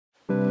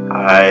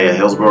Hi,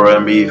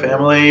 Hillsboro MB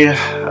family.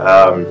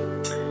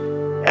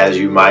 As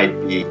you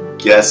might be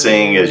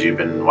guessing, as you've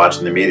been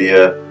watching the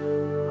media,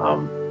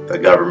 the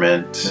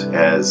government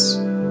has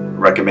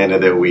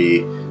recommended that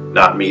we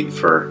not meet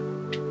for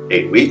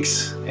 8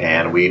 weeks,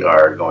 and we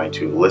are going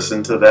to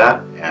listen to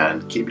that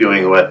and keep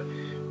doing what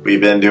we've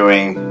been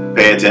doing.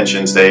 Pay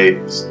attention,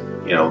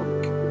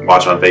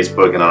 watch on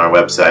Facebook and on our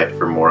website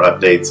for more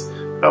updates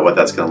about what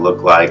that's going to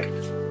look like.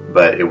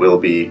 But it will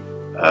be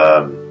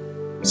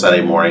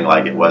Sunday morning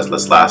like it was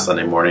this last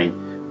Sunday morning.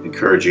 I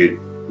encourage you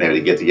maybe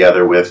to get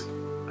together with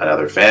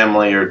another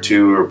family or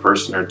two or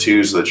person or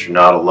two so that you're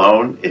not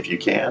alone if you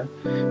can,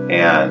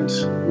 and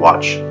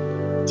watch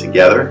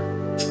together.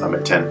 I'm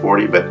at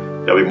 10:40, but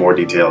there'll be more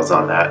details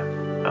on that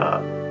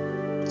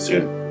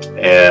soon.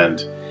 And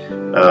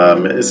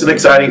it's an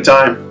exciting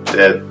time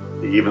that,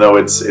 even though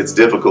it's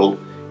difficult,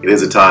 it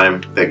is a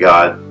time that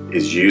God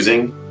is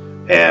using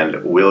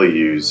and will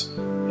use.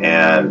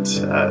 And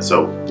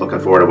so looking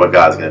forward to what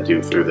God's going to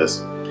do through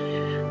this.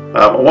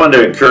 I wanted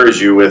to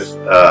encourage you with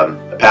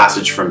a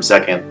passage from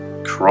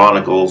 2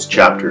 Chronicles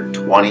chapter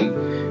 20.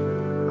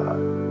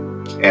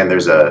 And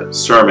there's a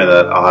sermon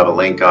that I'll have a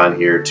link on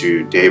here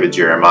to David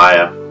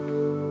Jeremiah.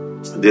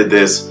 Did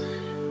this.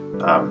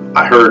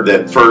 I heard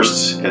that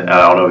first, and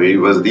I don't know if he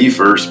was the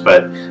first,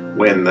 but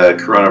when the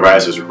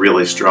coronavirus was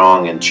really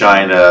strong in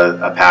China,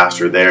 a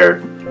pastor there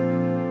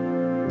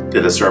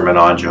did a sermon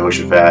on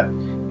Jehoshaphat,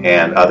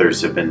 and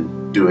others have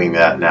been doing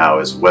that now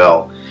as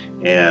well.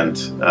 And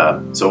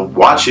so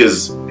watch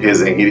his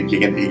he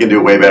can do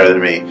it way better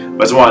than me.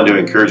 But I just wanted to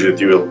encourage you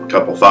with a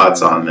couple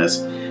thoughts on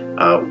this.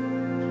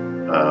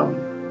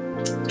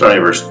 Starting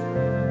at verse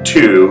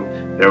 2,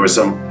 there were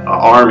some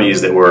armies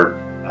that were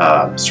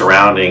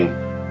surrounding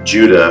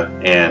Judah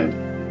and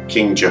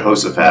King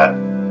Jehoshaphat.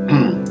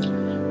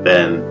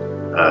 Then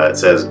it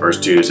says, verse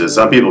 2 it says,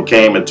 "Some people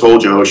came and told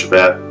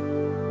Jehoshaphat,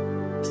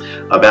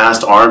 'A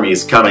vast army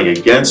is coming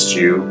against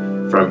you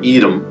from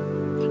Edom,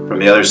 from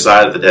the other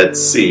side of the Dead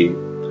Sea.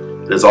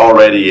 It is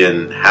already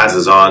in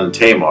Hazazon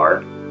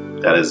Tamar,'"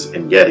 that is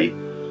in Gedi.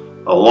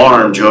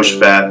 Alarmed,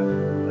 Jehoshaphat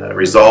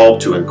resolved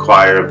to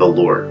inquire of the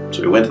Lord.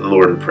 So he went to the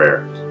Lord in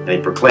prayer, and he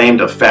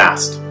proclaimed a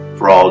fast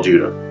for all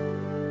Judah.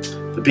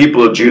 The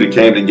people of Judah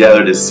came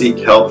together to seek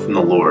help from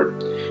the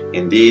Lord.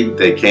 Indeed,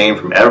 they came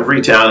from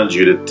every town in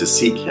Judah to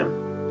seek him.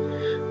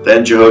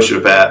 Then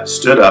Jehoshaphat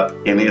stood up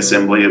in the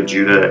assembly of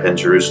Judah and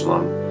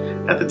Jerusalem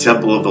at the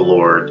temple of the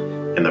Lord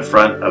in the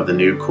front of the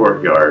new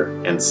courtyard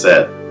and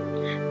said,"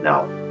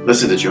 now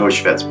listen to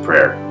Jehoshaphat's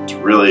prayer. It's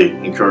really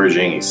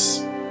encouraging,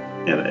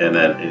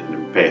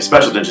 and pay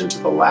special attention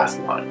to the last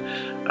line.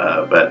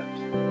 But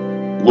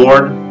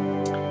 "Lord,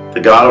 the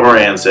God of our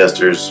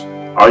ancestors,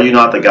 are you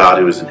not the God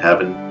who is in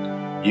heaven?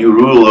 You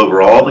rule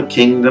over all the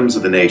kingdoms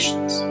of the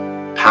nations.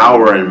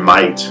 Power and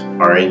might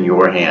are in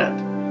your hand,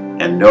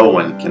 and no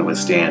one can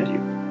withstand you.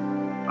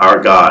 Our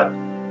God,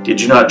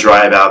 did you not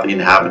drive out the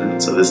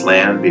inhabitants of this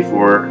land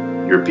before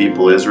your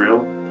people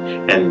Israel,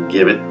 and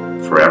give it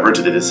forever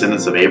to the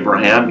descendants of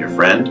Abraham, your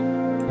friend?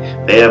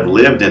 They have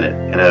lived in it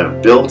and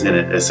have built in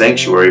it a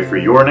sanctuary for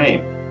your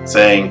name,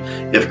 saying,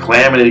 'If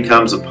calamity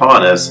comes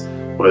upon us,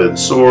 whether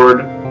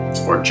sword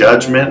or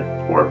judgment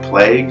or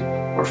plague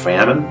or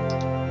famine,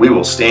 we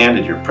will stand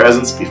in your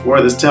presence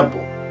before this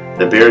temple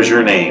that bears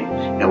your name,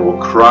 and will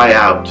cry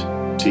out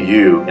to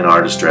you in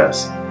our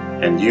distress,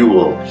 and you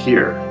will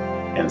hear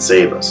and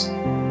save us.'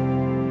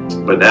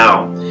 But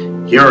now,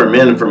 here are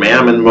men from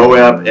Ammon,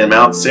 Moab, and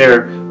Mount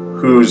Seir,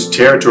 whose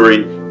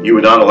territory you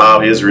would not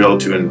allow Israel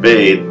to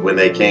invade when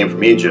they came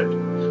from Egypt.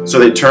 So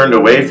they turned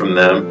away from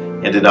them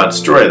and did not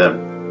destroy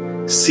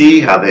them. See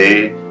how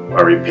they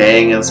are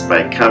repaying us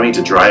by coming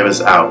to drive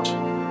us out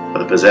of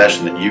the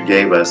possession that you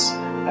gave us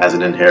as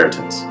an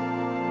inheritance.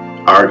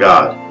 Our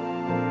God,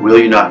 will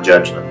you not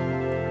judge them?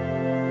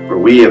 For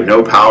we have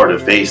no power to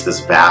face this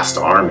vast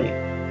army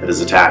that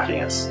is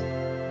attacking us.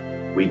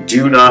 We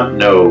do not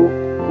know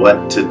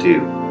what to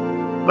do,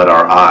 but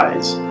our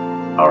eyes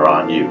are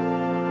on you."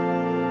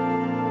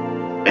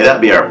 May that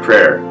be our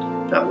prayer.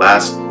 That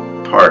last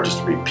part,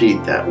 just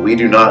repeat that. We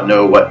do not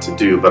know what to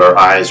do, but our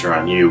eyes are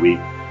on you.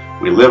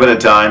 We live in a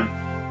time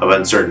of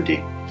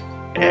uncertainty,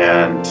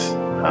 and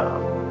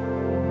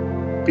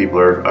people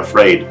are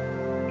afraid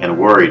and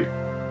worried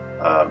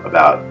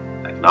about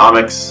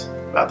economics,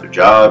 about their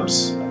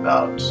jobs,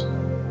 about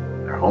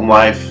their home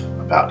life,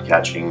 about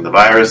catching the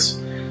virus,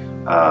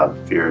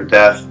 fear of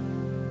death.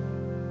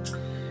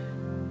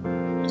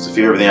 It's a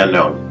fear of the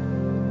unknown.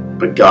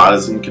 But God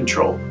is in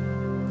control.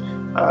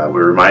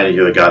 We're reminded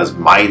here that God is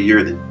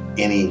mightier than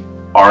any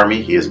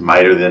army. He is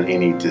mightier than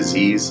any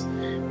disease.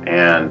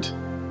 And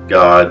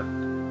God,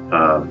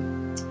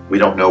 we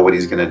don't know what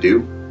he's going to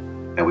do.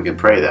 And we can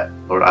pray that,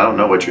 "Lord, I don't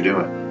know what you're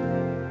doing."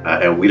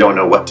 And we don't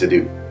know what to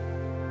do.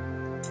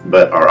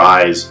 But our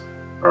eyes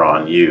are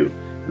on you.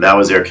 And that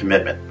was their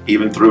commitment.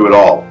 Even through it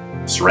all,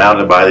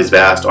 surrounded by these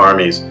vast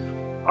armies,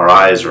 our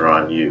eyes are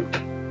on you,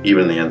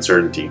 even the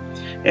uncertainty.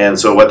 And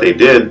so what they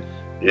did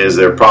is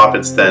their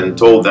prophets then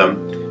told them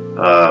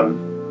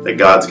that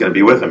God's going to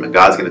be with them, and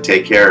God's going to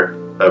take care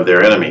of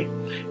their enemy.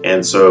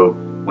 And so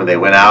when they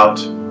went out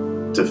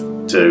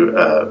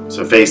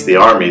to face the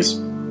armies,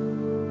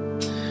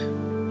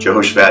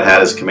 Jehoshaphat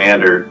had his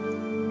commander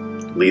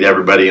lead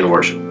everybody in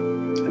worship.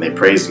 And they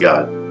praised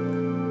God,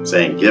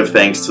 saying, "Give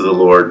thanks to the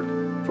Lord,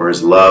 for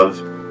his love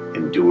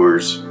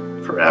endures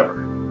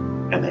forever."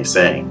 And they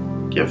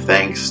sang, "Give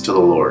thanks to the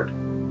Lord,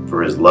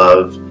 for his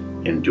love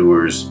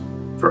endures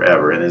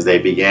forever." And as they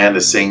began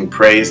to sing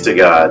praise to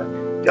God,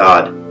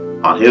 God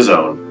on his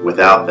own,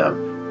 without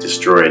them,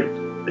 destroyed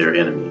their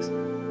enemies.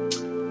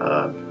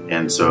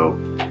 And so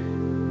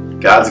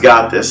God's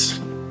got this.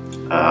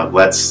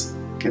 Let's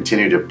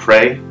continue to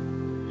pray.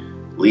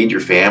 Lead your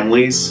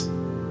families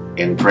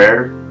in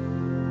prayer.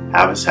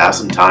 Have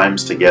some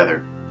times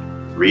together.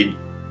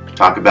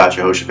 Talk about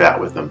Jehoshaphat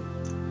with them,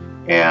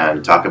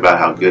 and talk about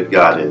how good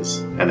God is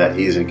and that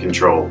he's in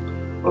control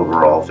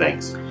over all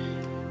things.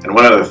 And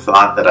one other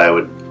thought that I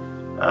would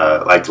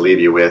like to leave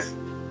you with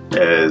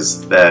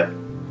is that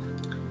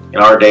in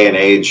our day and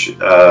age,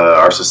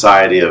 our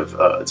society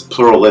it's a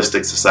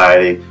pluralistic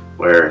society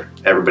where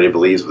everybody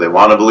believes what they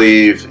want to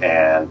believe,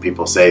 and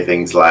people say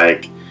things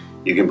like,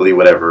 you can believe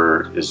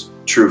whatever is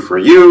true for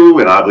you,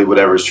 and I believe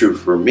whatever is true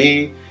for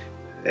me,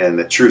 and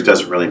the truth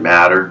doesn't really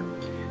matter.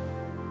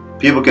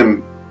 People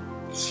can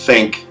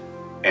think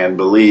and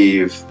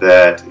believe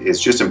that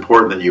it's just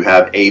important that you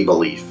have a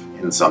belief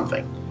in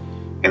something,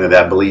 and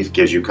that belief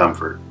gives you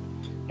comfort,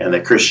 and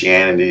that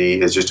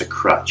Christianity is just a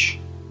crutch.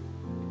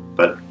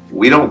 But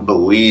we don't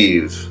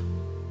believe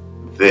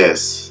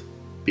this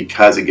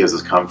because it gives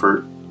us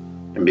comfort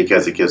and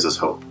because it gives us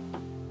hope.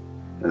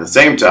 At the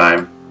same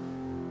time,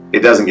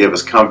 it doesn't give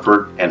us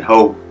comfort and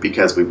hope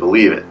because we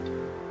believe it.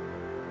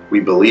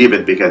 We believe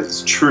it because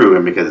it's true,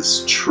 and because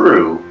it's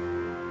true,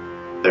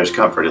 there's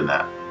comfort in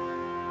that.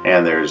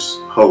 And there's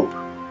hope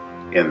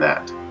in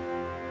that.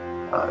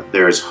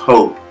 There's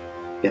hope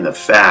in the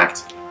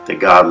fact that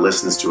God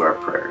listens to our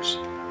prayers.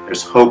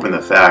 There's hope in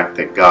the fact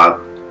that God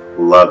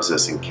loves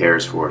us and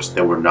cares for us,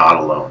 that we're not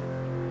alone.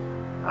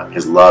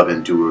 His love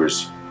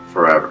endures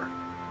forever.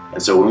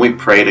 And so when we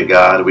pray to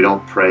God, we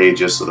don't pray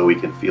just so that we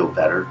can feel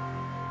better.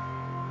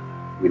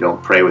 We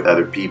don't pray with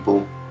other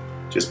people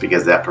just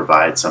because that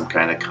provides some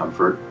kind of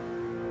comfort.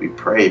 We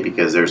pray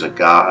because there's a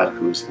God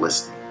who's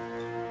listening,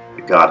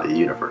 the God of the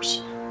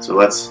universe. So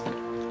let's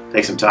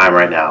take some time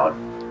right now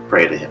and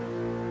pray to him.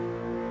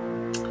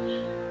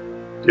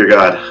 Dear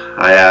God,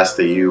 I ask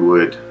that you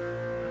would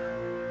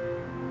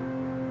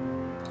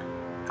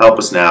help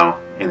us now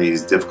in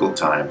these difficult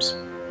times.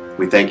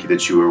 We thank you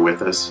that you are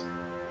with us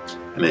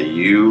and that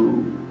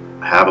you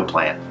have a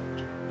plan.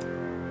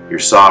 You're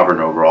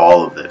sovereign over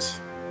all of this,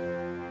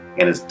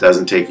 and it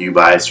doesn't take you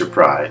by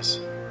surprise.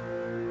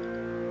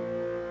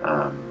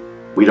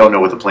 We don't know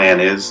what the plan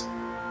is.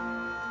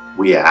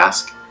 We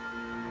ask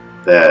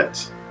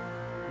that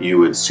you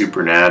would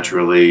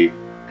supernaturally,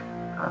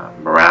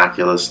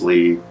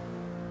 miraculously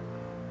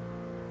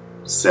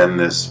send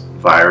this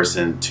virus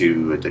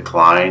into a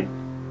decline,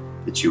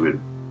 that you would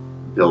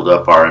build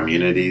up our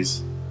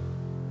immunities.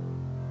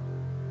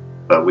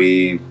 But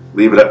we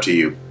leave it up to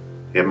you.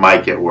 It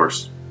might get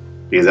worse,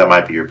 because that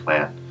might be your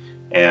plan.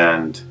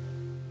 And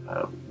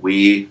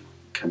we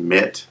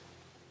commit,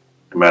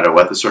 no matter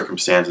what the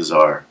circumstances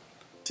are,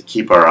 to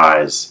keep our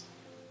eyes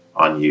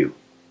on you,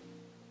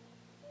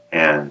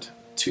 and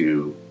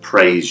to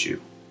praise you,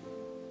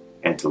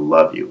 and to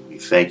love you. We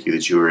thank you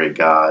that you are a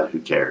God who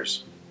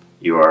cares.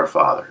 You are our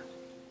Father,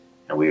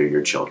 and we are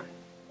your children.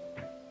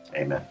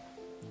 Amen.